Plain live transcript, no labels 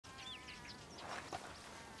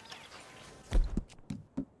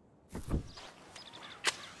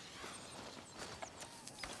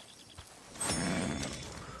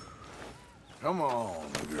Come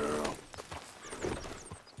on, girl.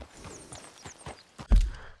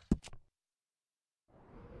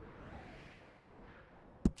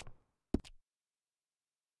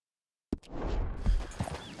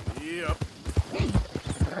 Yep.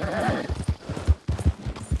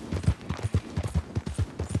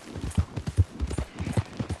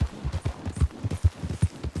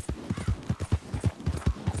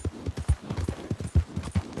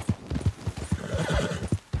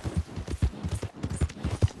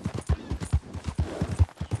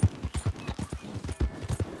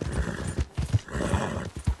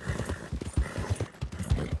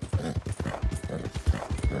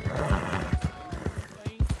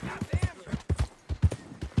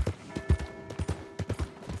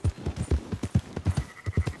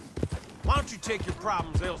 Why don't you take your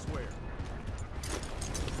problems elsewhere?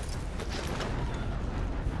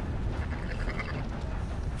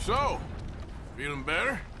 So, feeling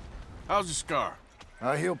better? How's the scar?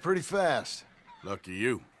 I heal pretty fast. Lucky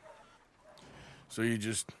you. So you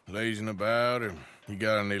just lazing about, or you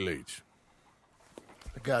got any leads?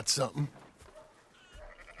 I got something.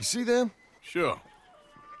 You see them? Sure.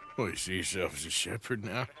 Well, you see yourself as a shepherd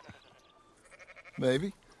now?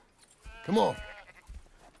 Maybe. Come on.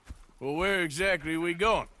 Well, where exactly are we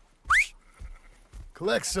going?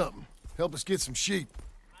 Collect something. Help us get some sheep.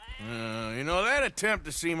 You know, that attempt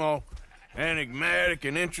to seem all enigmatic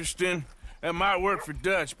and interesting, that might work for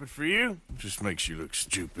Dutch, but for you, it just makes you look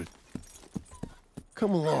stupid.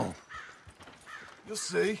 Come along. You'll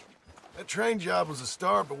see. That train job was a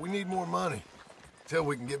start, but we need more money. Till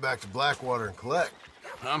we can get back to Blackwater and collect.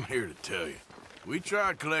 I'm here to tell you, we try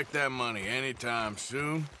to collect that money anytime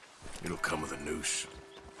soon, it'll come with a noose.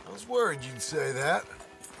 I was worried you'd say that.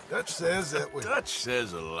 Dutch says that we... Dutch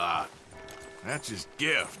says a lot. That's his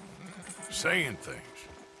gift. Saying things.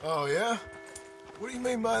 Oh, yeah? What do you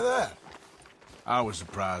mean by that? I was a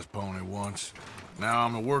prize pony once. Now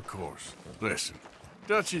I'm a workhorse. Listen,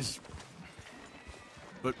 Dutch is...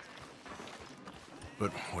 But,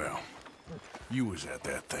 well, you was at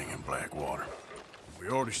that thing in Blackwater. We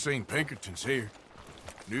already seen Pinkertons here.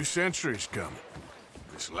 New century's coming.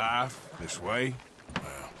 This life, this way,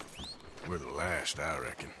 well, we're the last, I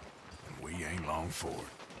reckon. And we ain't long for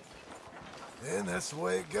it. Then that's the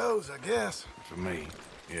way it goes, I guess. For me,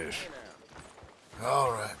 yes.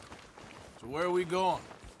 All right. So where are we going?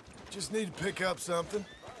 Just need to pick up something.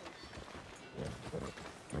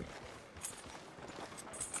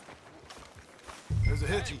 There's a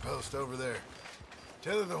hitching post over there.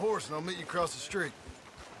 Tether the horse and I'll meet you across the street.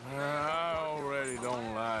 I already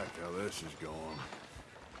don't like how this is going.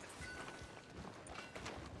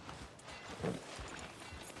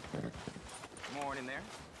 Morning there.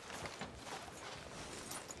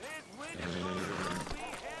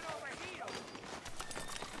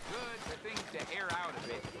 Good for things to air out a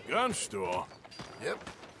bit. Gun store? Yep.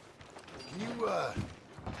 Can you,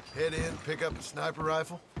 head in, pick up a sniper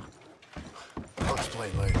rifle? I'll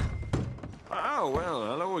explain later. Oh, well,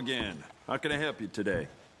 hello again. How can I help you today?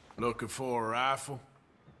 Looking for a rifle?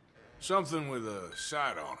 Something with a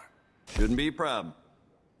sight on it. Shouldn't be a problem.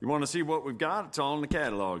 You want to see what we've got? It's all in the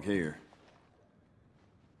catalog here.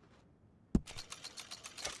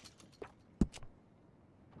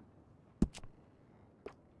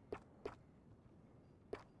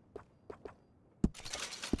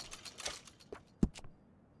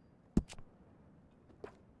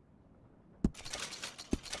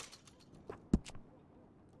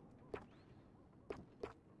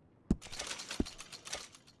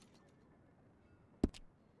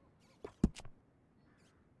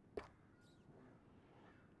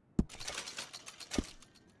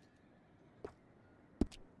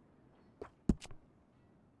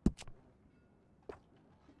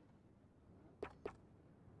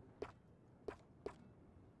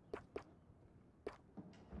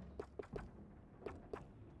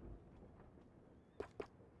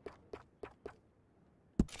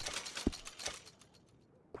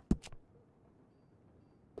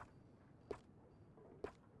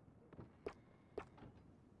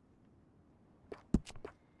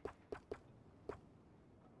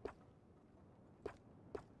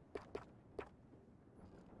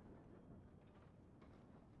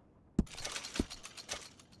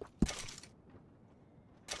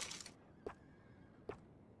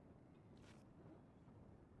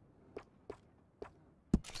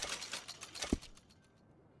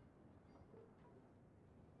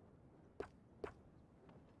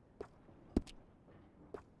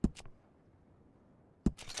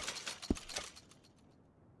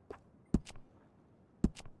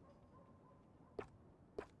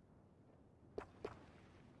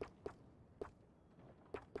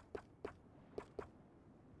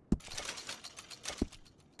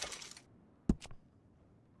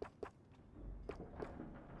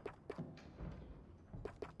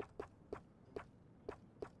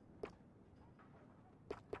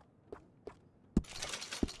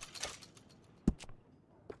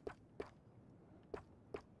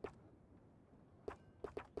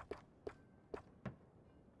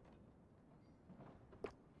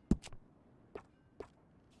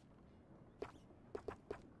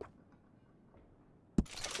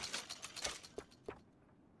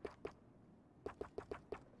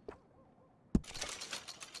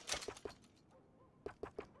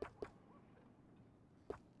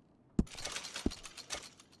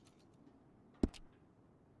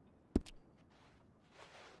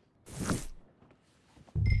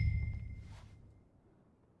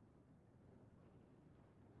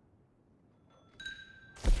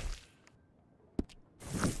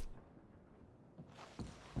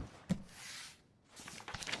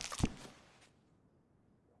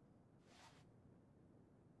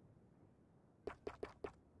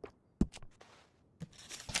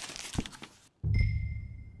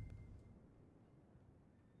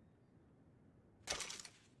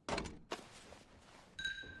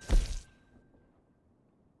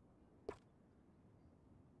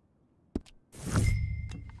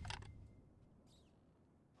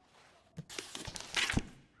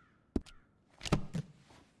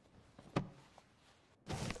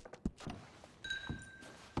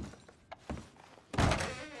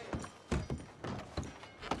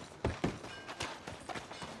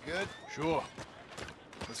 Good? Sure.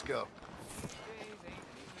 Let's go.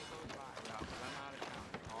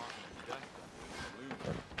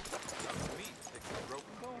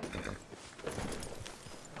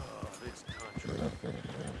 Oh, this country.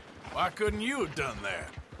 Why couldn't you have done that?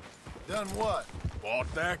 Done what?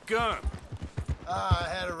 Bought that gun. I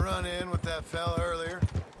had a run-in with that fella earlier.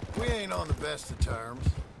 We ain't on the best of terms.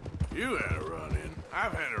 You had a run-in.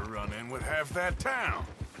 I've had a run-in with half that town.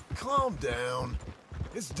 Calm down.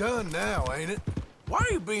 It's done now, ain't it? Why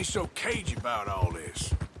are you being so cagey about all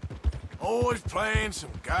this? Always playing some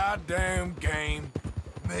goddamn game.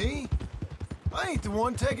 Me? I ain't the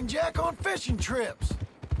one taking Jack on fishing trips.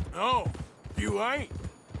 No, you ain't.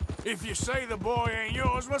 If you say the boy ain't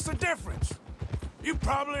yours, what's the difference? You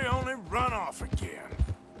probably only run off again.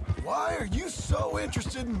 Why are you so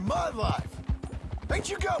interested in my life? Ain't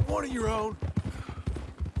you got one of your own?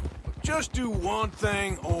 Just do one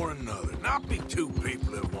thing or another. Not be two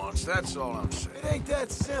people at once, that's all I'm saying. It ain't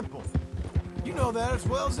that simple. You know that as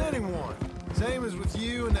well as anyone. Same as with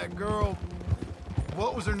you and that girl...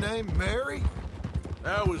 What was her name? Mary?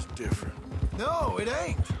 That was different. No, it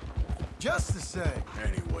ain't. Just the same.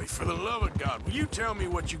 Anyway, for the love of God, will you tell me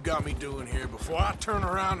what you got me doing here before I turn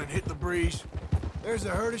around and hit the breeze? There's a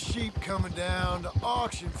herd of sheep coming down to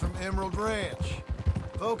auction from Emerald Ranch.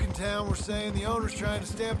 Folk in town were saying the owner's trying to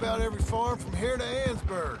stamp out every farm from here to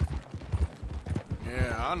Ansburg.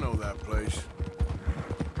 Yeah, I know that place.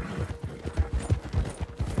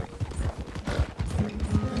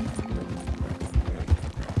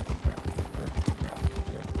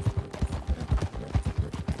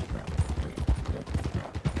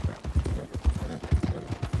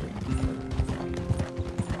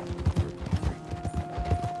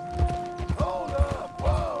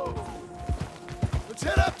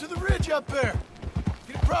 Up there.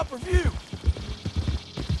 Get a proper view.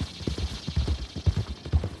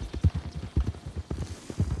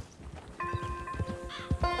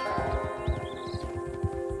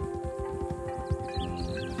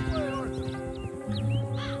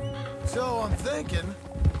 So I'm thinking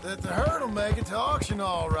that the herd will make it to auction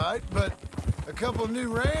all right, but a couple of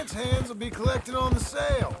new ranch hands will be collected on the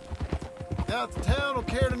sale. Doubt the town will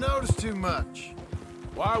care to notice too much.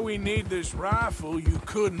 Why we need this rifle you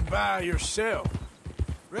couldn't buy yourself?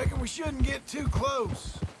 Reckon we shouldn't get too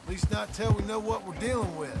close. At least not till we know what we're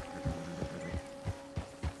dealing with.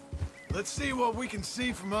 Let's see what we can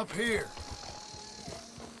see from up here.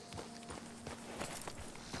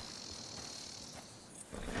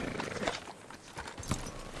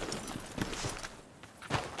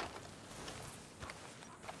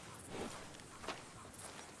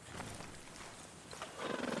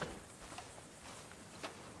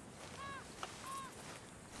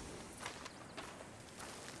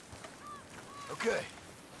 Okay,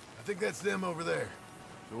 I think that's them over there.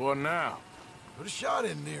 So what now? Put a shot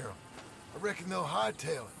in near them. I reckon they'll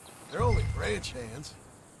hightail it. They're only ranch hands.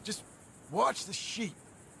 Just watch the sheep.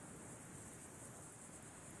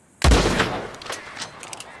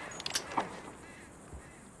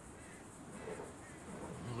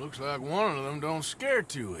 Looks like one of them don't scare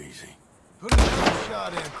too easy. Put another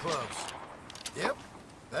shot in close. Yep,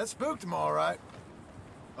 that spooked them all right.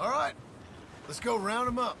 All right, let's go round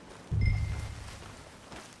them up.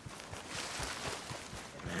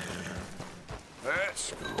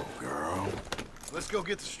 Let's go, girl. Let's go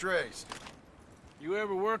get the strays. You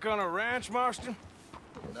ever work on a ranch, Marston?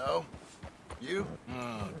 No? You?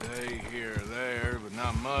 Oh, day here or there, but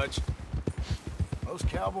not much. Most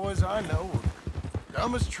cowboys I know are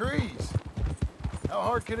dumb as trees. How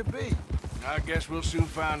hard could it be? I guess we'll soon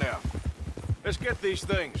find out. Let's get these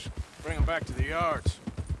things. Bring them back to the yards.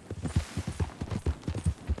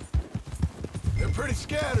 They're pretty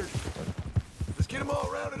scattered. Let's get them all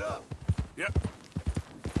rounded up. Yep.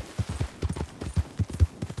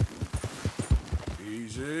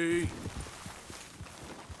 Easy.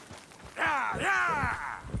 Yeah, yeah!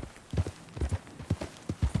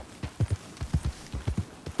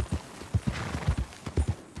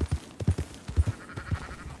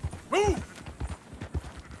 Move!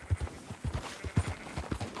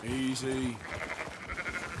 Easy.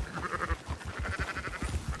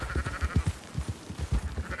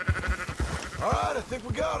 All right, I think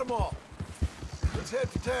we got them all. Let's head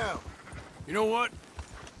to town. You know what?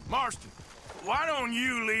 Marston, why don't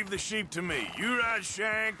you leave the sheep to me? You ride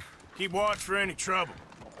Shank, keep watch for any trouble.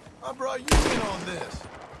 I brought you in on this.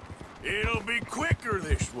 It'll be quicker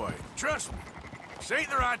this way. Trust me. This ain't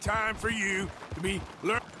the right time for you to be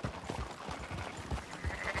learning.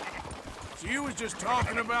 So you was just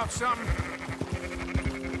talking about something?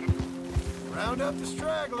 Round up the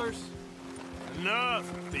stragglers. Enough.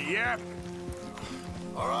 The yap.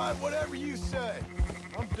 All right, whatever you say.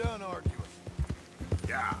 I'm done arguing.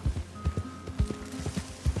 Yeah.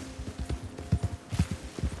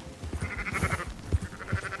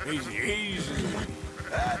 Easy, easy.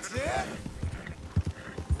 That's it.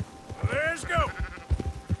 Let's go.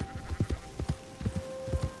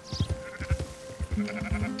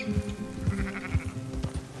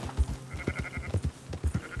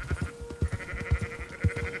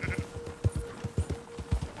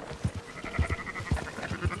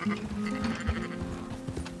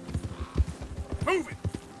 Move it.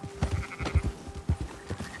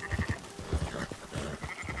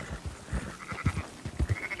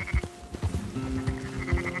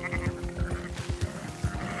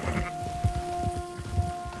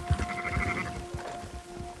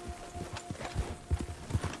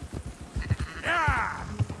 Yeah.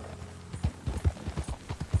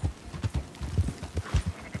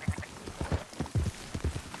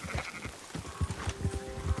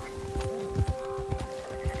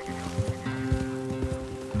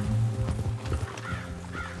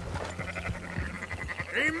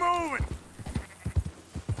 Keep moving.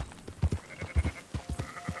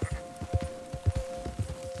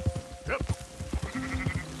 Yep.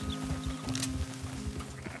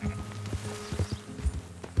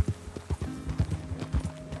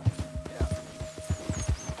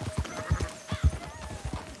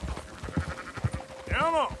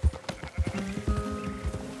 Come on.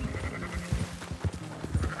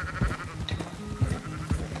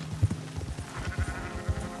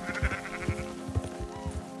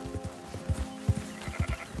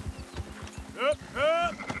 Up,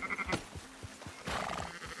 up.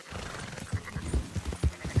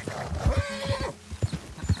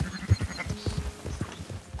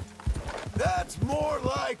 That's more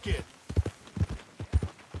like it.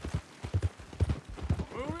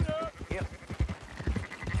 Move it up. Yep.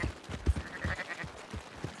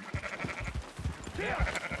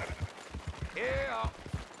 Yeah.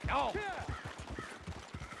 On.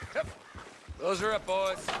 Yep. Those are up,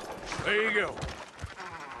 boys. There you go.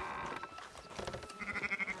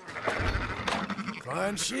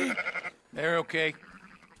 Fine sheep. They're okay.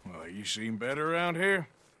 Well, you seen better around here?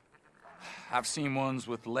 I've seen ones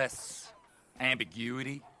with less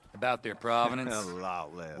ambiguity about their provenance. A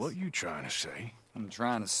lot less. What you trying to say? I'm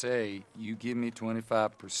trying to say, you give me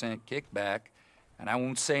 25% kickback, and I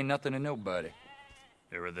won't say nothing to nobody.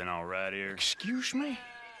 Everything all right here? Excuse me?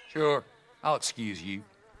 Sure, I'll excuse you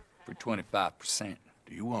for 25%.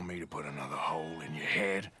 Do you want me to put another hole in your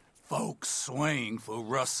head? Folks swing for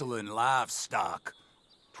rustling livestock.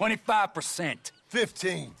 25%.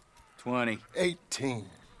 15. 20. 18.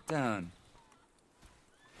 Done.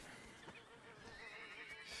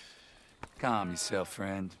 Calm yourself,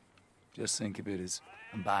 friend. Just think of it as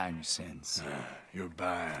I'm buying your sins. You're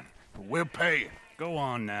buying, but we're paying. Go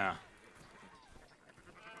on now.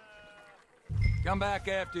 Come back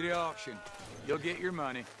after the auction. You'll get your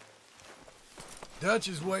money. Dutch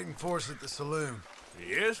is waiting for us at the saloon.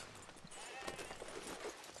 He is?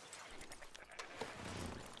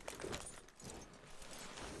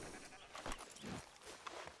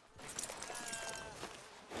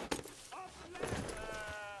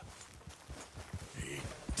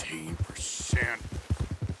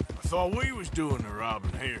 I thought we was doing the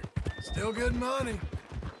robbing here. Still good money.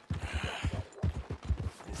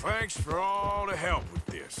 Well, thanks for all the help with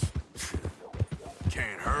this.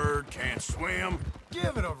 Can't herd, can't swim.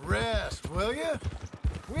 Give it a rest, will you?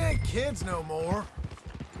 We ain't kids no more.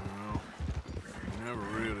 No, never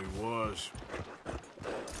really was.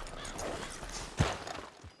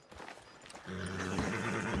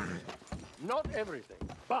 Not everything,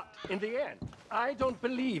 but in the end, I don't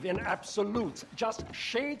believe in absolutes, just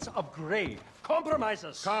shades of gray.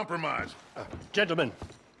 Compromises. Compromise. Gentlemen,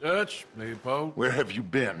 Dutch, Leopold. Where have you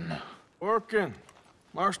been? Working.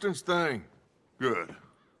 Marston's thing. Good.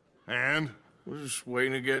 And? We're just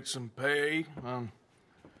waiting to get some pay on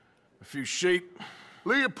a few sheep.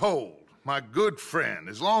 Leopold, my good friend,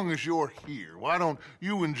 as long as you're here, why don't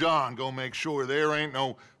you and John go make sure there ain't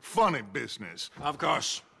no funny business? Of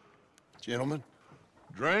course. Gentlemen.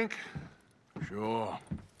 Drink? Sure.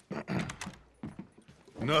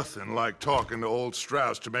 Nothing like talking to old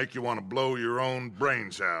Strauss to make you want to blow your own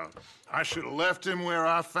brains out. I should have left him where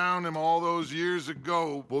I found him all those years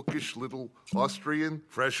ago. Bookish little Austrian,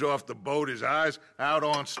 fresh off the boat, his eyes out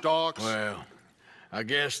on stalks. Well, I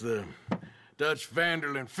guess the Dutch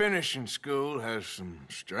Vanderlyn Finishing School has some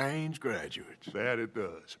strange graduates. That it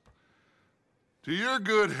does. To your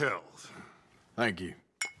good health. Thank you.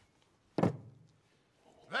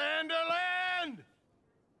 Vanderland!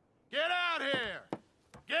 Get out here!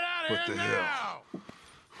 Get out What here the now! hell?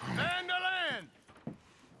 Vanderland!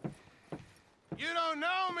 You don't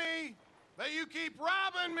know me, but you keep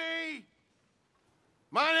robbing me.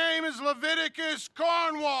 My name is Leviticus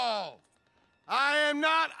Cornwall. I am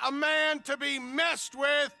not a man to be messed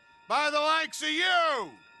with by the likes of you.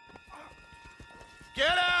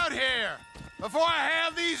 Get out here before I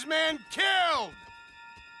have these men killed.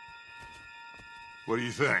 What do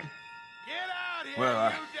you think? Get out here, Well,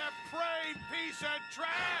 you depraved piece of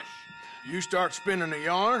trash! You start spinning the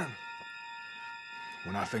yarn.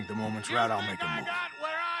 When I think the moment's right, I'll make a I move. got where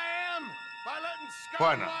I am by letting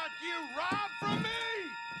Why scum not? like you rob from me?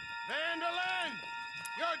 Vandalin,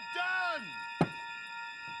 you're done!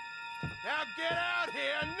 Now get out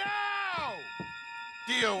here now!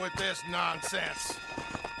 Deal with this nonsense.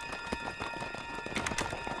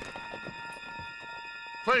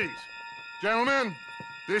 Please, gentlemen,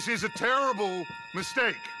 this is a terrible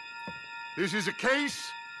mistake. This is a case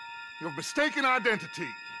of mistaken identity.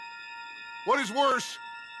 What is worse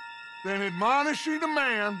than admonishing a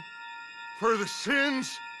man for the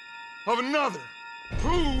sins of another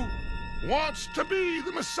who wants to be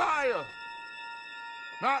the Messiah?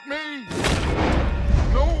 Not me,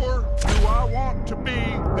 nor do I want to be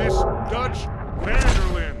this Dutch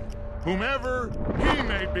Vanderlyn, whomever he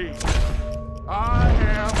may be. I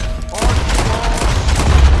am Archibald.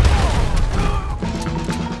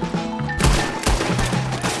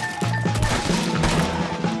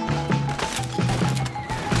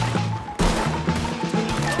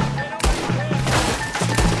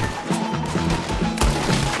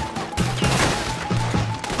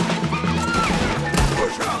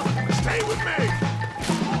 Push up! Stay with me!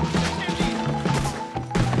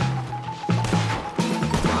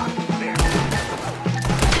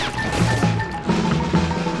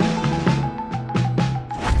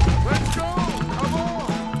 Let's go! Come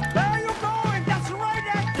on! Where are you going? That's right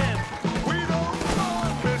at them! We don't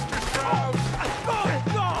run, Mr. Strauss!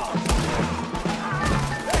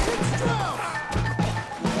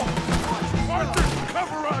 Arthur,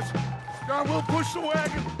 cover us! God, we'll push the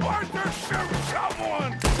wagon! Arthur, shoot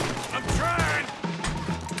someone! I'm trying!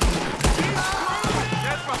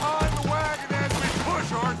 Get behind the wagon as we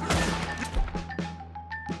push, Arthur!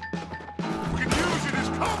 We can use it as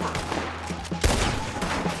cover!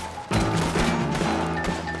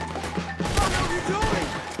 What are you doing?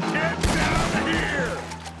 Get down here!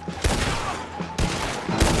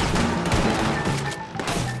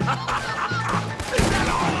 Is that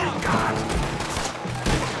all you got?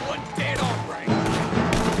 One dead hombre.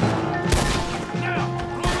 Now,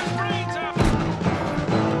 blow his brains out!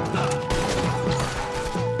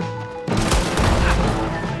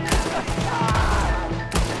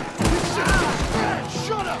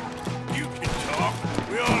 Shut up! You can talk.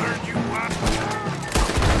 We all heard you once.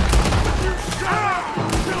 You shut up, you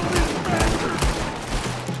filthy bastard!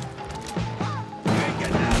 Ain't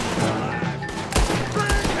getting out of this alive.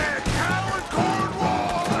 Bring that coward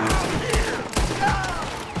Cornwall out here!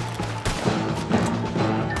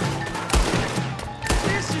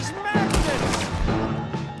 This is madness!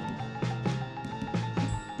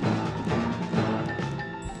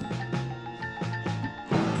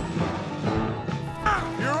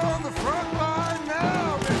 You're on the front line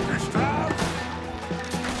now, Mr. Strauss!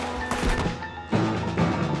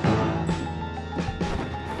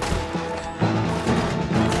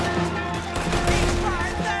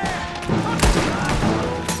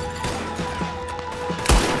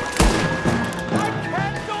 I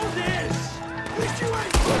can't do this! At least you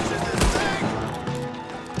ain't pushing this thing!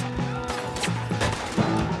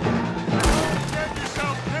 Get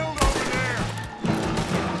yourself killed over there!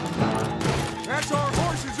 That's our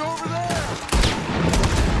horses over there!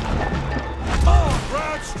 Oh,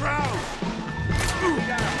 Brad Strauss!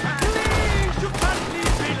 Please, you can't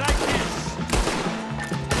leave me like this!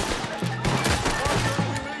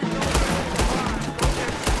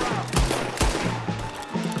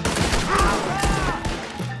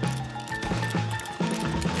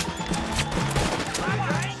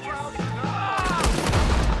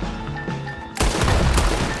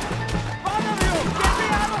 One of you, get me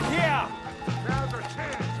out of here! Now's our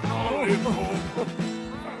chance!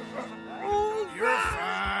 You're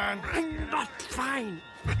fine. I'm not fine.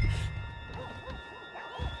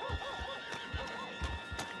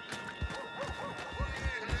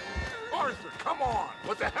 Arthur, come on!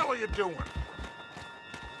 What the hell are you doing?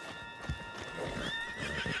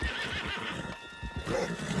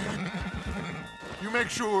 You make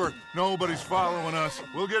sure nobody's following us.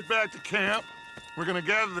 We'll get back to camp. We're gonna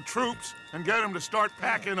gather the troops and get them to start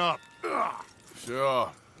packing up. Ugh.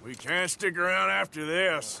 Sure. We can't stick around after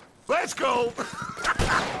this. Let's go!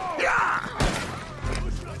 Yeah!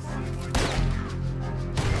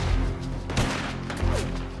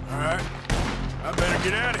 All right.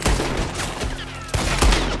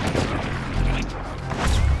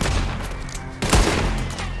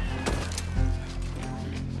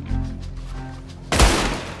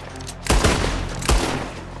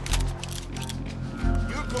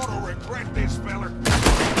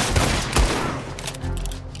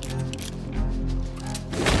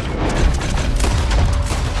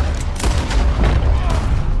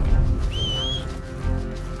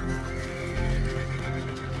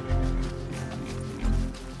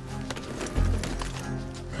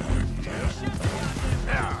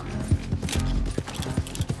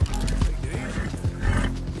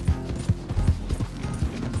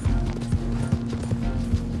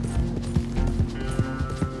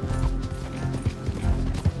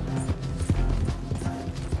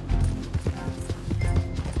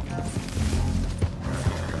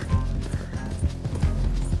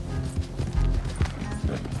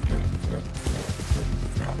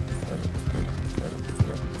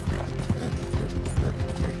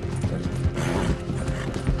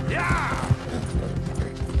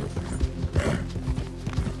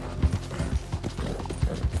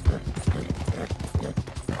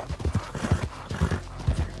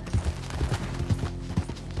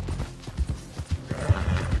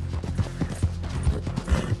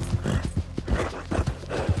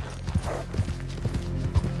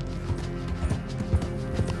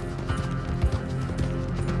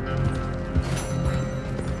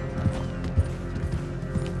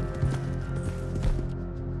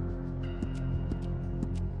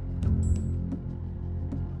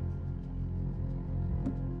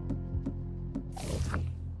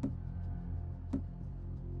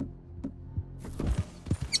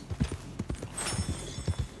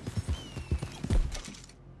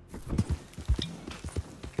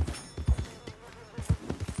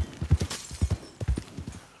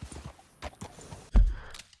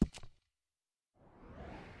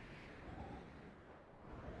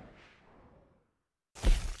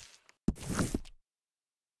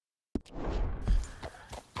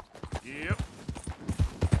 Yep.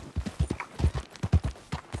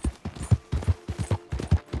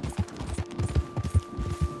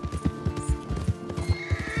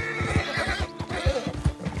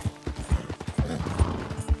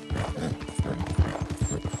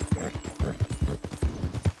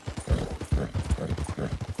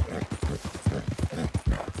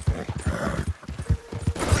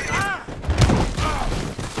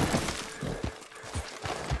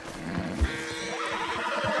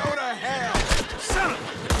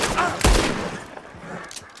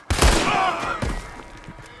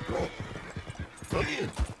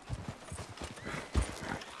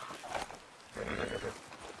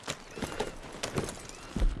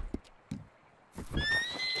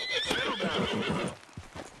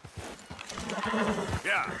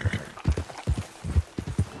 Yeah.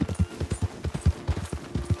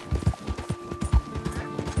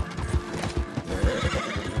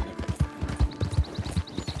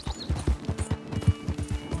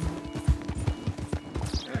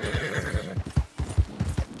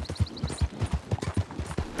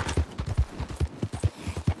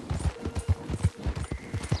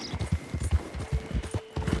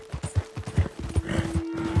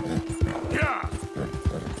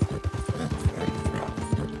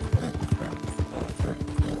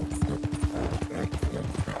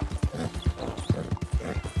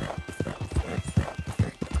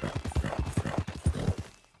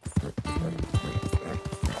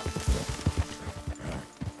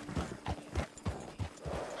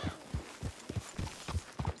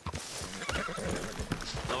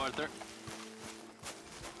 Hello, Arthur.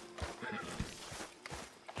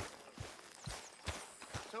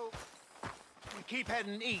 So, we keep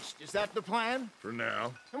heading east. Is that the plan? For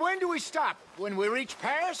now. And when do we stop? When we reach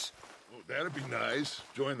Paris? Oh, that'd be nice.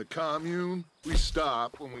 Join the commune. We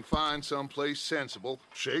stop when we find someplace sensible,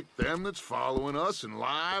 shake them that's following us, and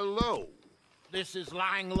lie low. This is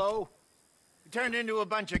lying low? We turned into a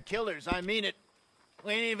bunch of killers, I mean it.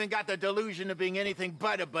 We ain't even got the delusion of being anything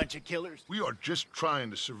but a bunch of killers. We are just trying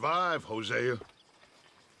to survive, Hosea.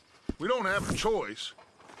 We don't have a choice.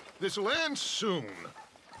 This'll end soon.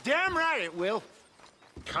 Damn right it will.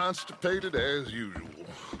 Constipated as usual.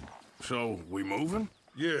 So, we moving?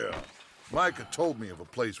 Yeah. Micah told me of a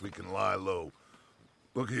place we can lie low.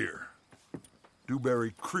 Look here.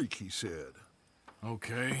 Dewberry Creek, he said.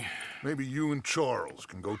 Okay. Maybe you and Charles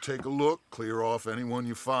can go take a look, clear off anyone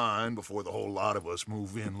you find before the whole lot of us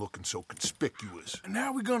move in looking so conspicuous. And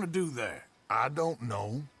how we gonna do that? I don't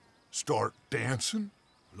know. Start dancing?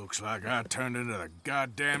 Looks like I turned into the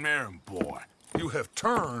goddamn errand boy. You have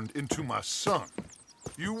turned into my son.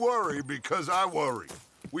 You worry because I worry.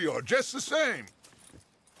 We are just the same.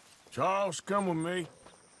 Charles, come with me.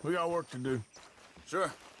 We got work to do.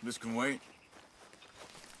 Sure, this can wait.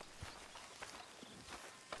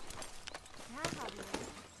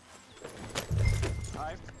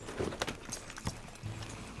 Hi.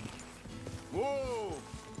 Whoa!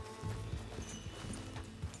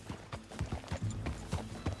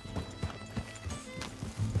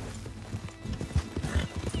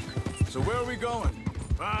 So where are we going?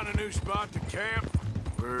 Find a new spot to camp.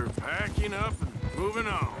 We're packing up and moving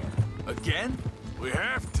on. Again? We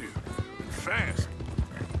have to. And fast.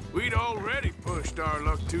 We'd already pushed our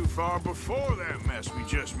luck too far before that mess we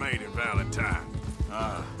just made at Valentine.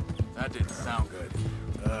 That didn't sound good.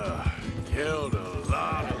 Killed a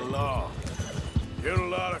lot of law. Killed a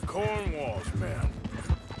lot of Cornwall's men.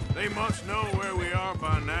 They must know where we are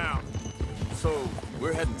by now. So,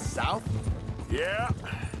 we're heading south? Yeah.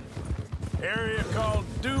 Area called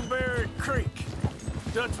Dewberry Creek.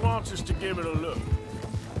 Dutch wants us to give it a look.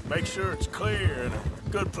 Make sure it's clear and a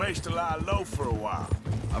good place to lie low for a while.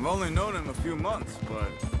 I've only known him a few months, but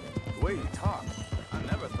the way he talks, I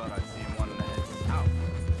never thought I'd see him wanting to head south.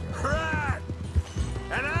 Right!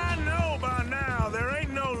 And I know by now there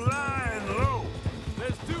ain't no lying low.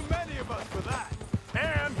 There's too many of us for that.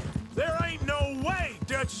 And there ain't no way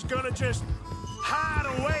Dutch is gonna just hide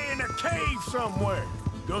away in a cave somewhere.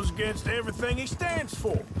 Goes against everything he stands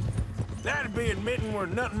for. That'd be admitting we're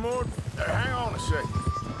nothing more... hang on a second.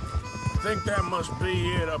 I think that must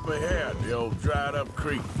be it up ahead, the old dried-up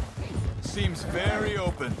creek. Seems very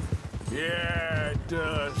open. Yeah, it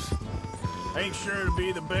does. Ain't sure to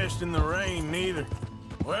be the best in the rain, neither.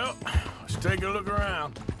 Well, let's take a look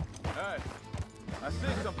around. Hey, I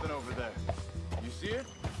see something over there. You see it?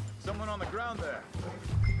 Someone on the ground there.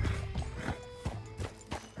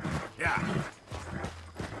 Yeah.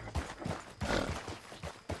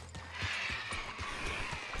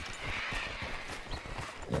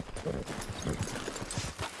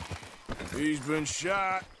 He's been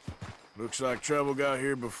shot. Looks like trouble got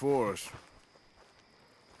here before us.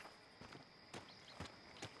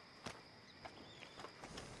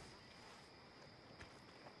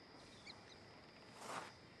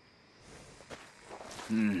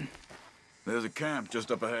 There's a camp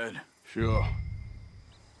just up ahead. Sure.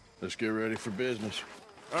 Let's get ready for business.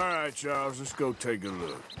 All right, Charles, let's go take a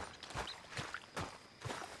look.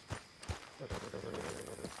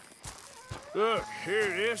 Look, here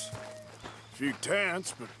it is. A few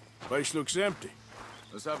tents, but the place looks empty.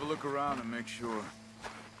 Let's have a look around and make sure.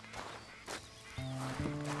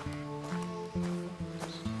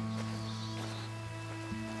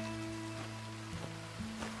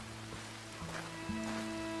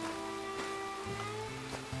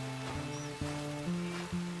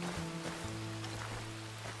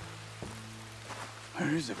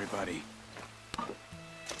 Where is everybody?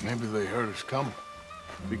 Maybe they heard us coming.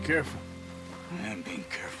 Be careful. I am being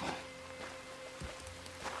careful.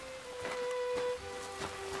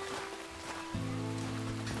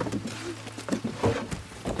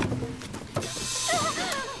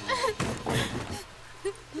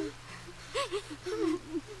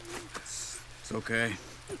 It's okay.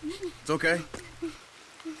 It's okay. You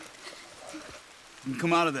can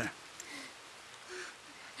come out of there.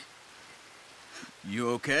 You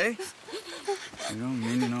okay? You don't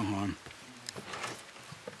mean you no harm.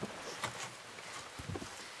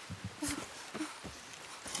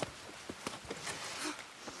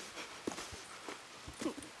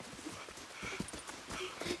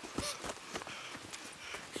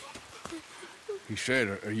 He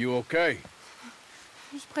said, are you okay?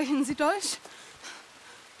 Sprechen Sie Deutsch?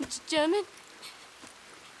 German?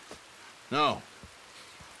 No.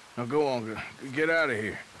 Now go on, get out of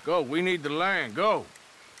here. Go, we need the land, go.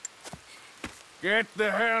 Get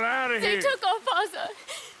the hell out of They here. took our father.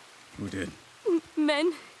 Who did?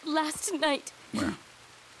 Men, last night. Where?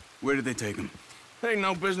 Where did they take him? Ain't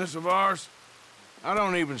no business of ours. I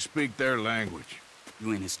don't even speak their language.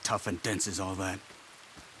 You ain't as tough and dense as all that.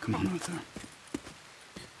 Come on, Arthur.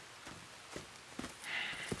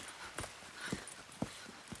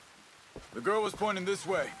 The girl was pointing this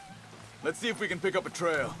way. Let's see if we can pick up a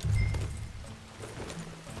trail.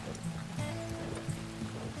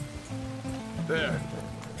 There.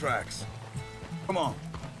 Tracks. Come on.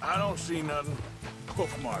 I don't see nothing.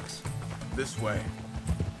 Hoof marks. This way.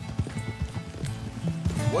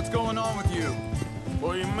 What's going on with you?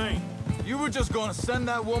 What do you mean? You were just gonna send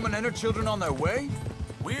that woman and her children on their way?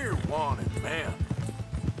 We're wanted, man.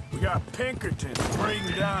 We got Pinkertons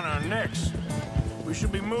breathing down our necks. We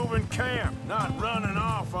should be moving camp, not running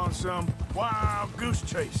off on some wild goose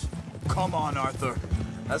chase. Come on, Arthur.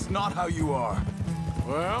 That's not how you are.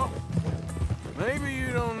 Well, maybe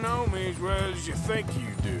you don't know me as well as you think you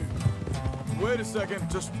do. Wait a second.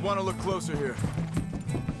 Just want to look closer here.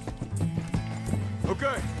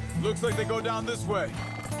 Okay. Looks like they go down this way.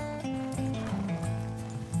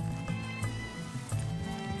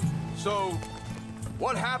 So,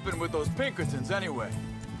 what happened with those Pinkertons anyway?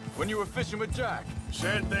 When you were fishing with Jack?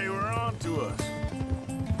 Said they were on to us.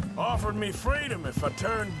 Offered me freedom if I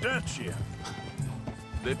turned Dutch yet.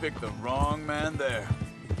 They picked the wrong man there.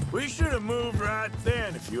 We should have moved right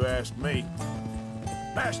then, if you asked me.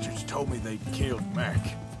 Bastards told me they'd killed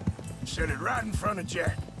Mac. Said it right in front of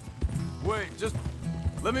Jack. Wait, just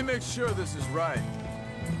let me make sure this is right.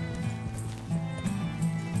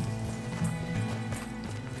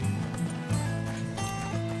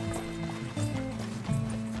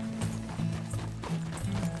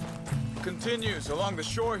 Continues along the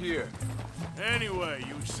shore here. Anyway,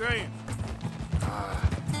 you were saying?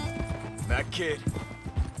 That kid,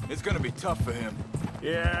 it's gonna be tough for him.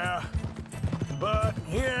 Yeah, but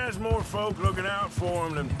he has more folk looking out for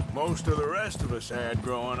him than most of the rest of us had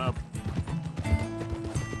growing up.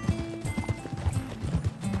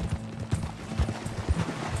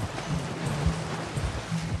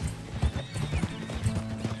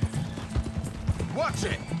 Watch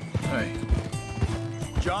it! Hey.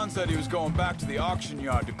 John said he was going back to the auction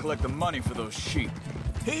yard to collect the money for those sheep.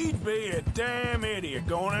 He'd be a damn idiot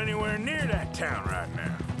going anywhere near that town right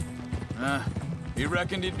now. He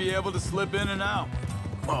reckoned he'd be able to slip in and out.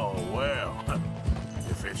 Oh, well.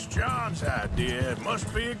 If it's John's idea, it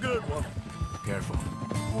must be a good one. Careful.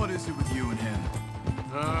 What is it with you and him?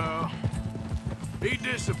 He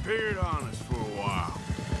disappeared on us for a while.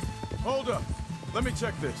 Hold up. Let me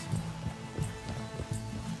check this.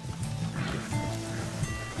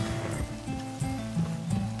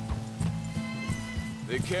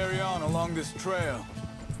 They carry on along this trail.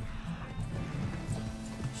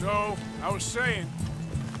 So, I was saying,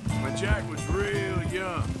 when Jack was real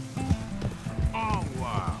young, long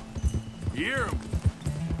while, you hear him,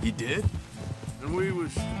 He did? and we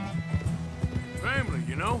was family,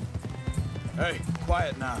 you know? Hey,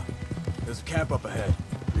 quiet now. There's a camp up ahead.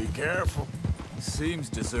 Be careful. Seems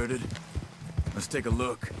deserted. Let's take a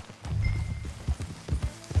look.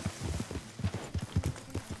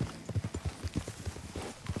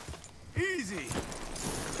 Easy.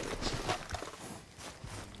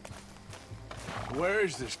 Where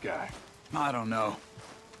is this guy? I don't know.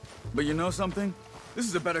 But you know something? This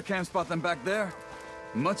is a better camp spot than back there.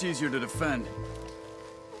 Much easier to defend.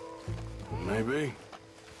 Maybe.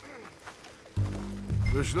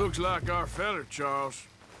 This looks like our feller, Charles.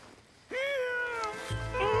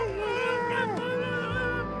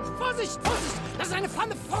 Vorsicht, Vorsicht! Das ist eine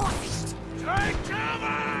Pfanne! Vorsicht! Take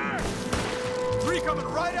cover! 3 coming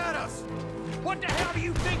right at us! What the hell do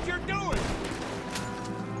you think you're doing?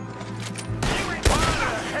 Why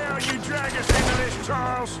the hell you drag us into this,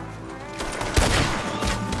 Charles?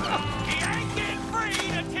 He ain't getting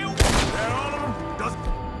free until... That all of them? Doesn't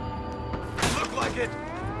look like it.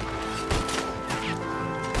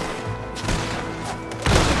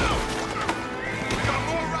 We got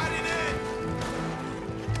more riding in.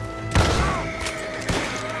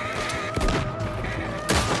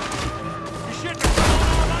 You shouldn't have gone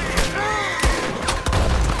all that.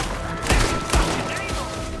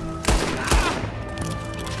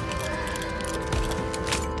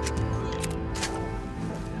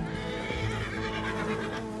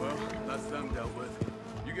 Well, that's them dealt with.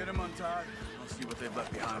 You get them untied, I'll see what they've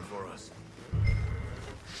left behind for us.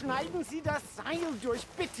 Schneiden Sie das Seil durch,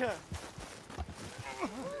 bitte!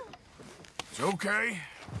 It's okay.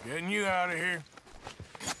 Getting you out of here.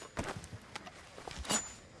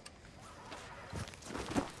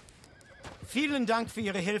 Vielen Dank für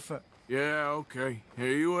Ihre Hilfe. Yeah, okay.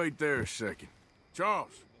 Here, you wait there a second.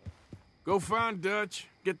 Charles, go find Dutch.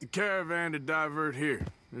 Get the caravan to divert here.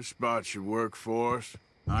 This spot should work for us.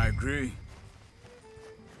 I agree.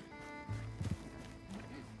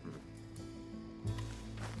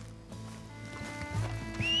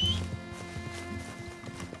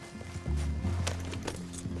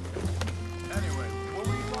 Anyway, what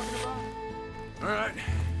were you talking about? All right,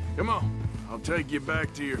 come on. I'll take you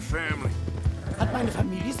back to your family. Hat meine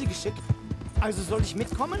Familie Sie geschickt? Also soll ich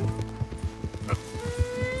mitkommen?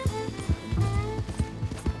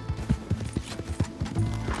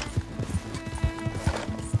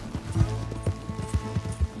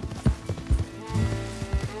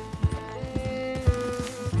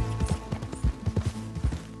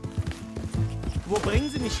 Wo bringen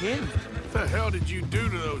Sie mich hin? What the hell did you do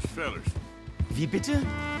to those fellers? Wie bitte?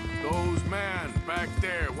 Those men back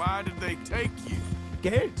there, why did they take you?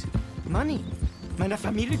 Geld. Money. Meiner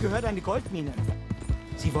Familie gehört eine Goldmine.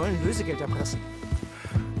 Sie wollen Lösegeld erpressen.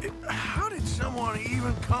 How did someone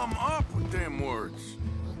even come up with them words?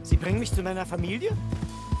 Sie bringen mich zu meiner Familie?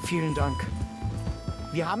 Vielen Dank.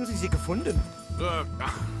 Wie haben Sie sie gefunden? Look,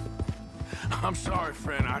 I'm sorry,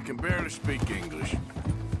 friend. I can barely speak English.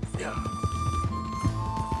 Yeah.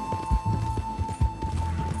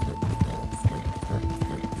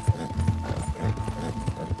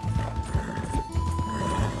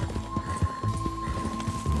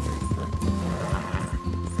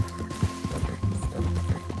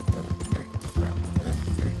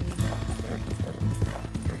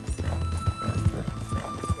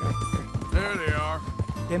 There they are.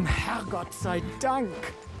 Dem Herrgott sei Dank.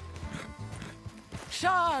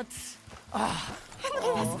 Schatz!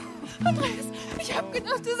 Andreas, ich hab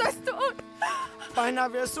gedacht, du seist tot.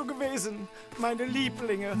 Beinahe wär's so gewesen. Meine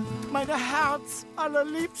Lieblinge, meine Herz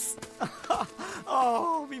allerliebsten.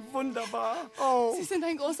 Oh, wie wunderbar. Oh. Sie sind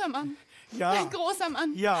ein großer Mann. Ja. Ein großer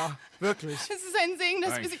Mann. Ja, wirklich. Es ist ein Segen,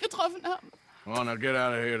 dass wir Sie getroffen haben. Come on, now get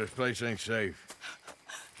out of here. This place ain't safe.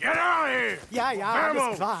 Get out of here! Ja, ja,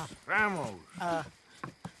 alles klar. Vamos!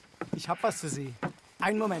 Ich hab was für Sie.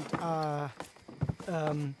 Einen Moment.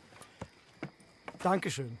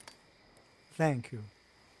 Dankeschön. Thank you.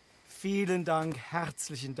 Vielen Dank,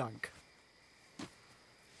 herzlichen Dank.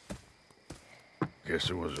 Guess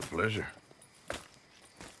it was a pleasure.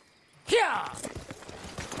 Ja!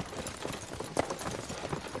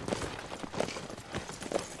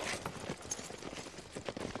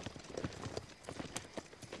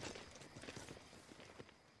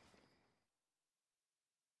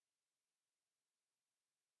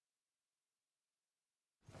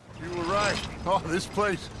 You were right. Oh, this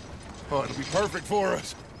place. Oh, it'll be perfect for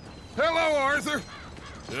us. Hello, Arthur.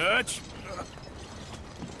 Dutch?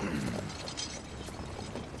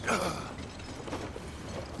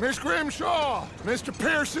 Miss Grimshaw, Mr.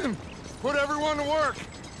 Pearson, put everyone to work.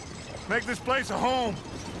 Make this place a home.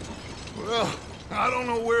 Well, I don't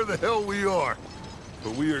know where the hell we are,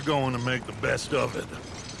 but we are going to make the best of it.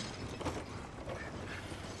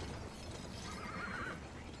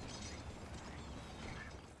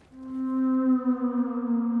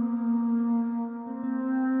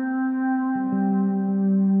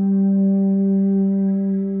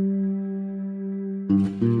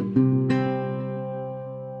 Thank you.